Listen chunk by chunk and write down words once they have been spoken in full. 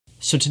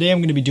So today I'm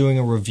going to be doing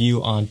a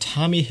review on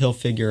Tommy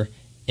Hilfiger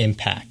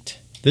Impact.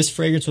 This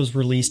fragrance was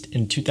released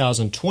in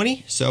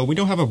 2020, so we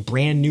don't have a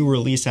brand new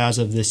release as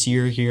of this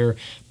year here,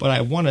 but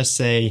I want to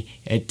say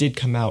it did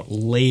come out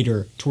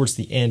later towards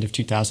the end of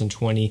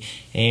 2020,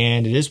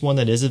 and it is one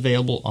that is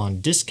available on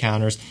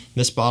discounters.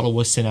 This bottle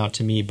was sent out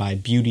to me by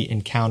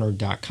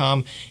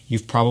BeautyEncounter.com.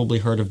 You've probably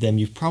heard of them.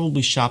 You've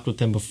probably shopped with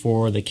them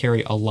before. They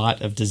carry a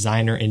lot of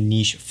designer and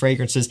niche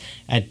fragrances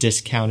at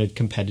discounted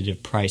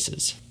competitive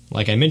prices.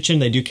 Like I mentioned,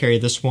 they do carry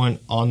this one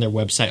on their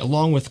website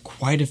along with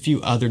quite a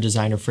few other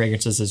designer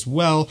fragrances as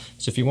well.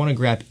 So if you want to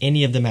grab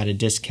any of them at a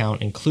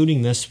discount,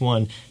 including this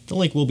one, the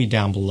link will be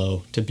down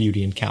below to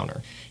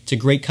BeautyEncounter. It's a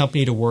great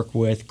company to work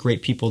with,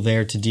 great people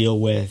there to deal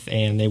with,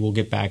 and they will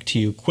get back to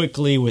you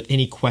quickly with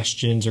any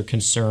questions or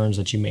concerns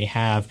that you may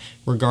have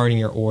regarding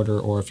your order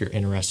or if you're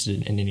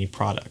interested in any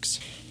products.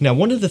 Now,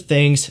 one of the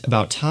things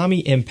about Tommy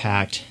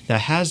Impact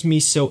that has me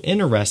so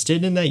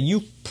interested, and that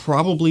you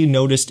probably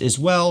noticed as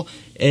well,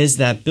 is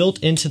that built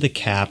into the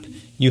cap,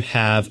 you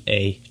have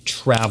a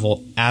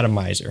travel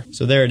atomizer.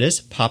 So there it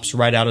is, pops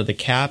right out of the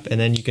cap, and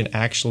then you can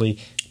actually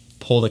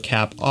pull the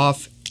cap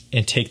off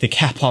and take the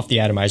cap off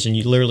the atomizer, and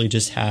you literally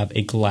just have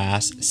a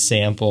glass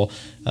sample,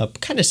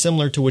 kind of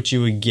similar to what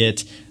you would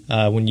get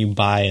when you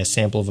buy a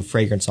sample of a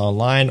fragrance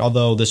online,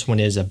 although this one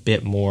is a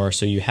bit more,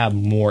 so you have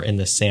more in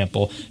the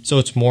sample. So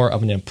it's more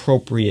of an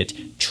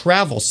appropriate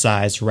travel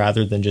size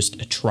rather than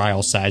just a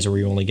trial size where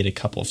you only get a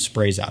couple of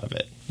sprays out of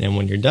it. And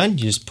when you're done,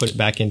 you just put it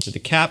back into the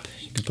cap.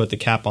 You can put the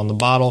cap on the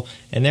bottle,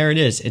 and there it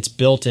is. It's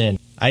built in.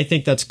 I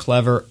think that's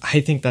clever.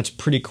 I think that's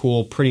pretty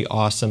cool, pretty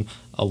awesome.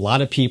 A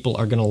lot of people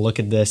are going to look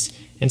at this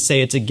and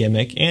say it's a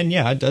gimmick, and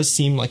yeah, it does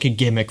seem like a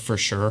gimmick for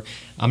sure.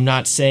 I'm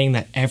not saying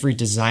that every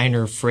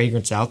designer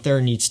fragrance out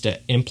there needs to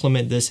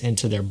implement this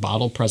into their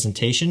bottle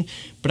presentation,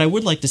 but I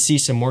would like to see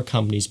some more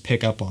companies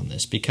pick up on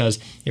this because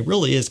it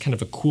really is kind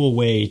of a cool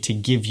way to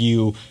give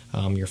you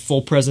your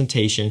full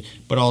presentation,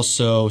 but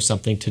also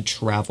something to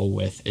travel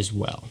with as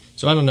well.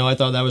 So I don't know, I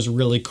thought that was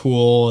really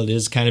cool. It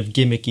is kind of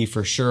gimmicky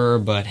for sure,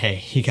 but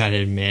hey, you gotta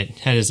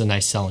admit, that is a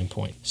nice selling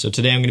point. So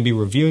today I'm gonna be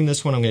reviewing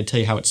this one. I'm gonna tell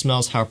you how it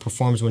smells, how it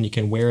performs when you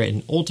can wear it,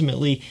 and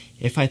ultimately,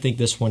 if I think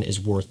this one is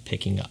worth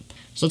picking up.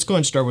 So let's go ahead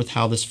and start with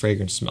how this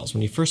fragrance smells.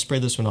 When you first spray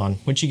this one on,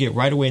 what you get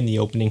right away in the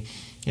opening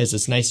is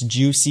this nice,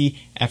 juicy,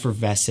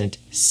 effervescent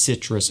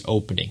citrus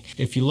opening.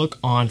 If you look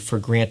on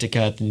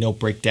Fragrantica at the note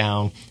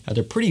breakdown,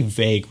 they're pretty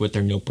vague with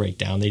their note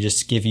breakdown. They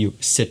just give you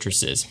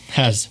citruses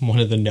as one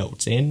of the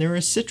notes, and there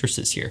is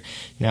citruses here.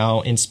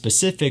 Now, in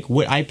specific,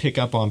 what I pick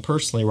up on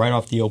personally right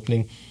off the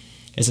opening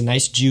is a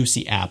nice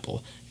juicy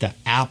apple. The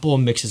apple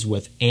mixes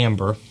with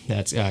amber,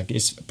 that's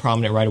is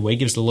prominent right away,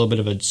 gives it a little bit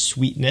of a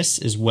sweetness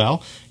as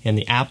well, and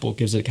the apple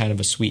gives it kind of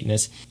a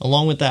sweetness.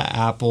 Along with that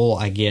apple,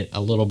 I get a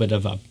little bit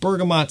of a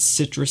bergamot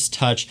citrus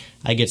touch.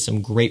 I get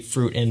some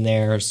grapefruit in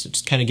there, so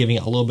just kind of giving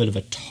it a little bit of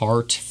a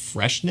tart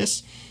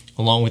freshness.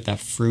 Along with that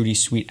fruity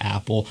sweet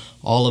apple,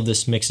 all of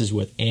this mixes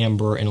with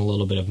amber and a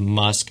little bit of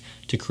musk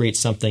to create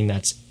something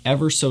that's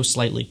ever so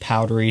slightly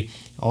powdery,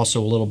 also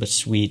a little bit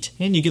sweet,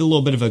 and you get a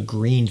little bit of a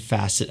green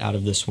facet out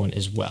of this one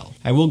as well.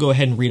 I will go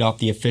ahead and read off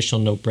the official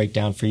note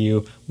breakdown for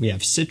you. We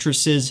have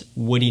citruses,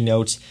 woody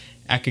notes,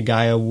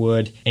 akagaya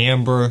wood,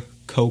 amber,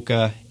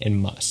 coca, and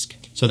musk.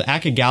 So the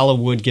akagala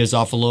wood gives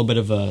off a little bit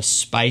of a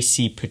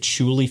spicy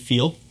patchouli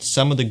feel.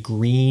 Some of the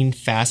green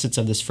facets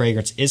of this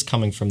fragrance is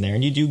coming from there,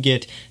 and you do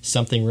get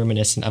something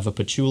reminiscent of a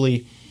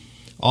patchouli.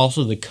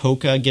 Also, the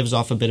coca gives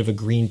off a bit of a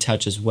green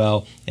touch as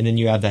well, and then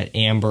you have that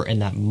amber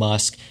and that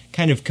musk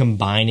kind of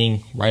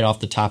combining right off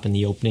the top in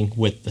the opening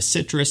with the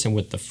citrus and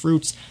with the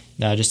fruits,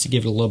 just to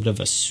give it a little bit of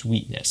a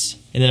sweetness.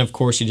 And then, of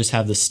course, you just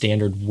have the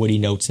standard woody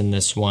notes in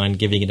this one,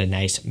 giving it a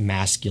nice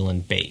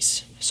masculine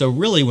base. So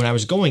really, when I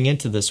was going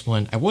into this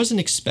one, I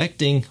wasn't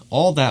expecting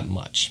all that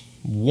much.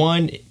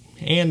 One,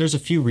 and there's a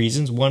few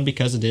reasons. One,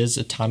 because it is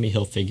a Tommy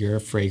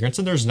Hilfiger fragrance,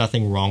 and there's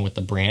nothing wrong with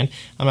the brand.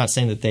 I'm not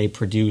saying that they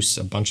produce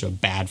a bunch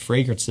of bad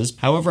fragrances.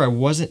 However, I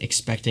wasn't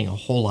expecting a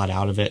whole lot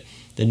out of it.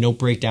 The note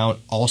breakdown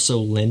also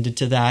lended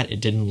to that.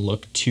 It didn't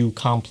look too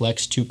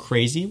complex, too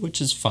crazy,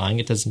 which is fine.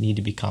 It doesn't need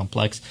to be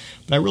complex,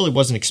 but I really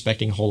wasn't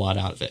expecting a whole lot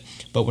out of it.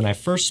 But when I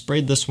first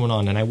sprayed this one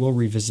on, and I will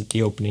revisit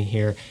the opening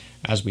here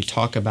as we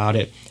talk about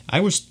it,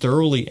 I was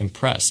thoroughly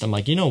impressed. I'm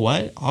like, you know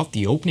what? Off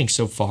the opening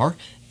so far,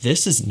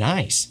 this is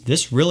nice.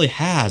 This really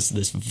has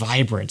this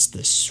vibrance,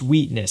 this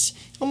sweetness,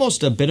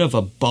 almost a bit of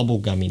a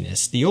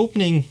bubblegumminess. The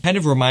opening kind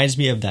of reminds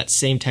me of that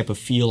same type of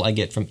feel I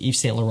get from Yves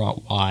Saint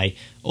Laurent Y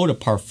Eau de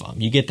Parfum.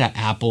 You get that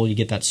apple, you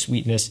get that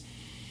sweetness,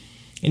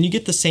 and you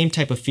get the same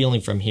type of feeling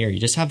from here. You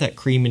just have that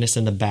creaminess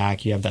in the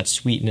back, you have that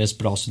sweetness,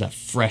 but also that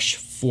fresh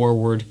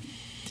forward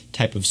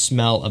type of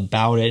smell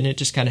about it, and it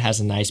just kind of has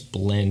a nice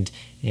blend,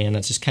 and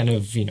that's just kind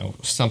of, you know,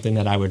 something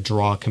that I would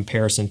draw a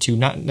comparison to,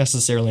 not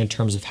necessarily in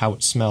terms of how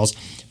it smells,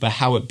 but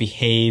how it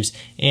behaves,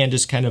 and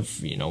just kind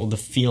of, you know, the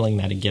feeling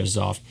that it gives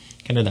off.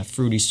 Kind of that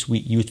fruity,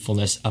 sweet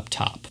youthfulness up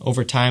top.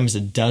 Over time, as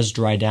it does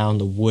dry down,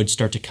 the woods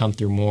start to come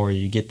through more.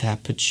 You get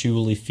that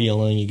patchouli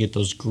feeling, you get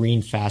those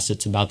green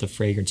facets about the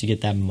fragrance, you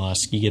get that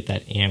musk, you get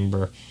that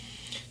amber.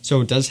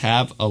 So it does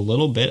have a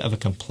little bit of a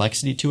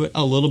complexity to it,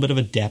 a little bit of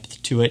a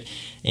depth to it,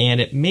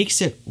 and it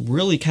makes it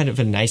really kind of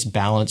a nice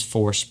balance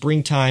for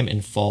springtime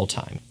and fall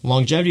time.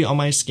 Longevity on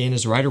my skin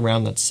is right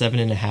around that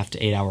 7.5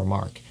 to 8 hour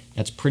mark.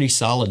 That's pretty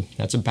solid.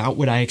 That's about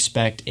what I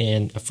expect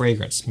in a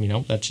fragrance. You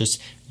know, that's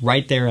just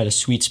right there at a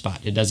sweet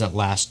spot. It doesn't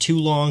last too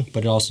long,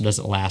 but it also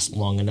doesn't last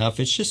long enough.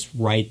 It's just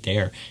right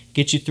there.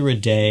 Gets you through a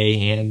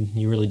day and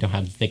you really don't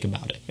have to think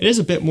about it. It is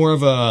a bit more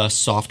of a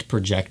soft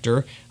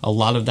projector. A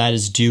lot of that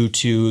is due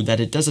to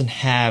that it doesn't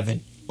have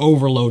an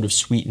overload of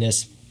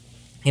sweetness,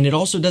 and it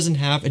also doesn't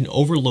have an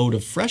overload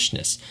of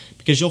freshness,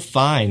 because you'll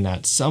find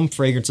that some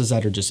fragrances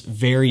that are just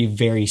very,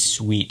 very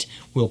sweet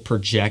will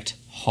project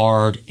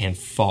hard and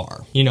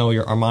far. You know,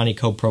 your Armani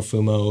Code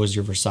Profumos,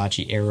 your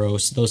Versace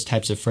Eros, those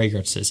types of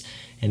fragrances.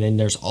 And then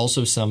there's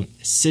also some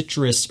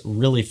citrus,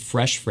 really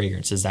fresh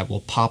fragrances that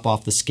will pop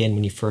off the skin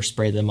when you first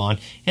spray them on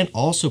and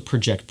also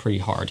project pretty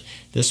hard.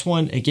 This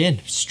one, again,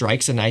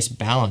 strikes a nice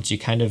balance. You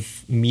kind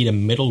of meet a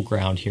middle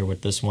ground here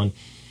with this one,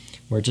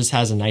 where it just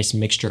has a nice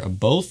mixture of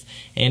both,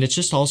 and it's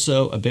just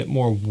also a bit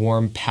more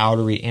warm,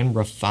 powdery, and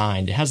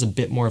refined. It has a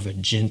bit more of a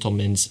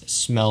gentleman's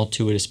smell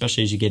to it,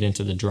 especially as you get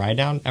into the dry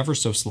down ever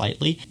so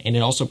slightly, and it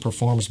also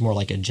performs more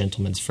like a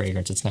gentleman's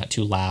fragrance. It's not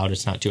too loud,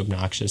 it's not too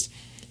obnoxious.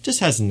 It just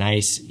has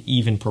nice,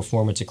 even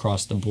performance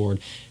across the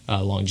board.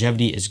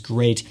 Longevity is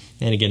great,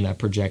 and again, that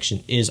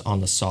projection is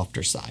on the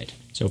softer side.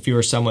 So if you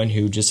are someone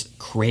who just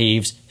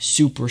craves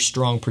super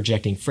strong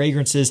projecting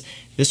fragrances,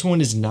 this one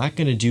is not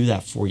going to do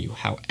that for you.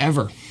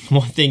 However,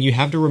 one thing you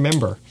have to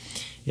remember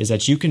is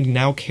that you can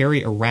now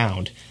carry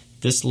around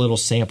this little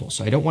sample.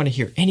 So I don't want to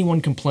hear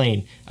anyone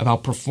complain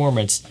about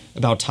performance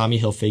about Tommy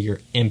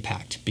Hilfiger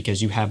Impact,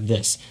 because you have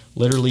this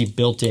literally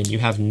built in. You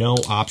have no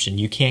option.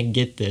 You can't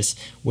get this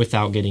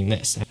without getting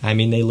this. I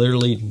mean, they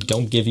literally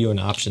don't give you an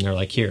option. They're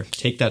like, here,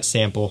 take that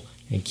sample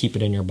and keep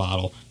it in your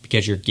bottle,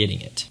 because you're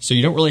getting it. So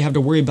you don't really have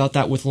to worry about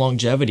that with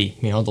longevity.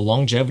 You know, the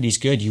longevity is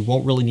good. You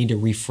won't really need to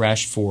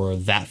refresh for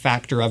that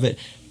factor of it.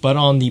 But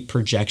on the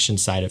projection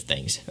side of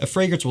things, a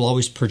fragrance will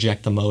always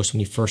project the most when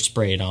you first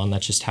spray it on.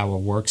 That's just how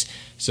it works.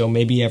 So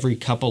maybe every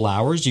couple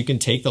hours you can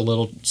take the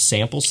little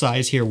sample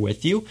size here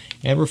with you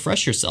and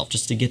refresh yourself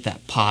just to get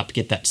that pop,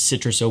 get that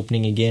citrus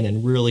opening again,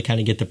 and really kind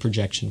of get the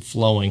projection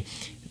flowing.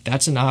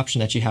 That's an option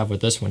that you have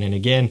with this one. And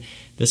again,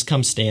 this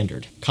comes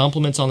standard.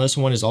 Compliments on this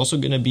one is also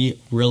going to be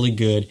really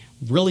good.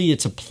 Really,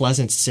 it's a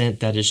pleasant scent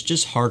that is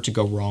just hard to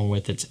go wrong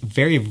with. It's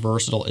very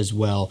versatile as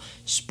well.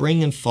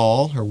 Spring and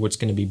fall are what's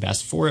going to be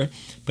best for it.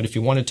 But if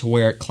you wanted to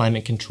wear it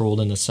climate controlled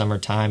in the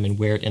summertime and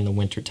wear it in the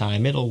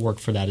wintertime, it'll work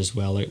for that as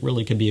well. It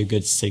really could be a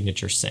good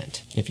signature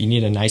scent. If you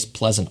need a nice,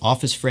 pleasant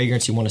office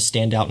fragrance, you want to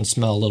stand out and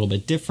smell a little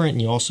bit different,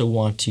 and you also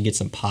want to get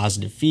some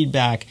positive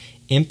feedback,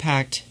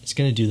 Impact is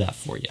going to do that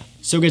for you.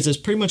 So guys, that's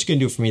pretty much going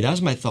to do it for me. That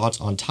was my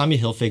thoughts on Tommy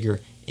Hilfiger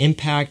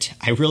Impact.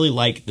 I really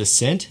like the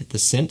scent. The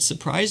scent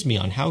surprised me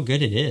on how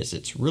good it is.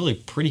 It's really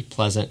pretty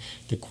pleasant.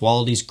 The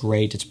quality's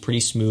great. It's pretty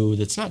smooth.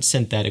 It's not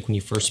synthetic when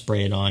you first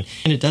spray it on.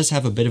 And it does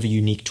have a bit of a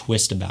unique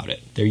twist about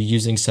it. They're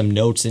using some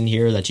notes in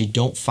here that you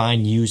don't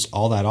find used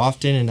all that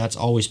often, and that's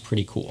always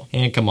pretty cool.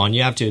 And come on,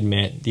 you have to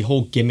admit, the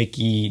whole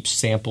gimmicky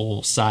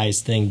sample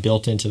size thing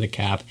built into the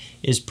cap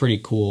is pretty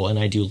cool, and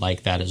I do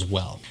like that as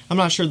well. I'm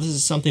not sure this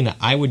is something that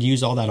I would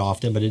use all that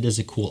often, but it is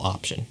a cool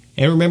option.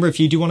 And remember, if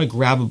you do want to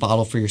grab a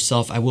bottle for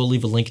yourself, I will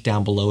leave a link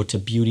down below to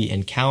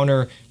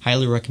BeautyEncounter.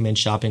 Highly recommend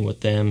shopping with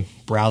them.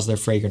 Browse their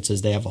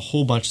fragrances. They have a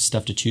whole bunch of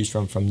stuff to choose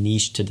from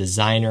niche to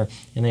designer,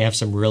 and they have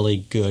some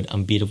really good,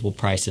 unbeatable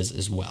prices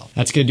as well.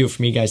 That's going to do it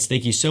for me, guys.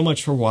 Thank you so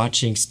much for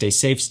watching. Stay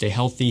safe, stay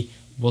healthy.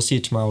 We'll see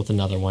you tomorrow with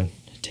another one.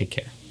 Take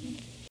care.